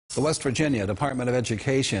The West Virginia Department of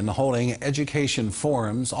Education holding education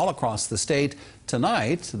forums all across the state.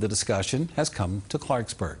 Tonight, the discussion has come to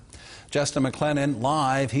Clarksburg. Justin McClennan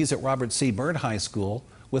live. He's at Robert C. Byrd High School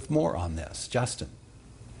with more on this. Justin.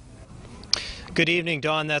 Good evening,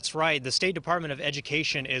 Dawn. That's right. The State Department of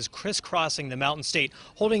Education is crisscrossing the Mountain State,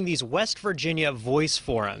 holding these West Virginia voice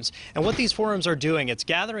forums. And what these forums are doing, it's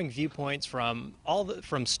gathering viewpoints from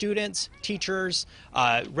students, teachers,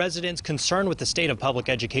 residents concerned with the state of public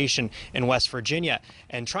education in West Virginia,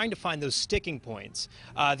 and trying to find those sticking points.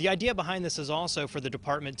 The idea behind this is also for the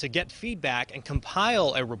department to get feedback and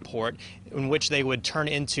compile a report in which they would turn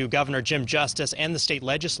into Governor Jim Justice and the state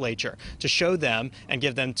legislature to show them and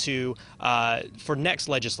give them to for next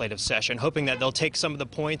legislative session, hoping that they'll take some of the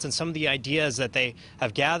points and some of the ideas that they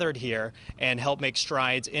have gathered here and help make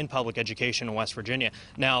strides in public education in West Virginia.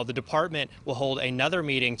 Now, the department will hold another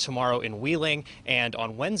meeting tomorrow in Wheeling and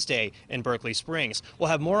on Wednesday in Berkeley Springs. We'll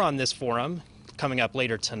have more on this forum coming up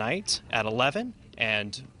later tonight at 11,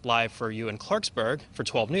 and live for you in Clarksburg for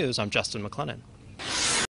 12 News, I'm Justin McClennan.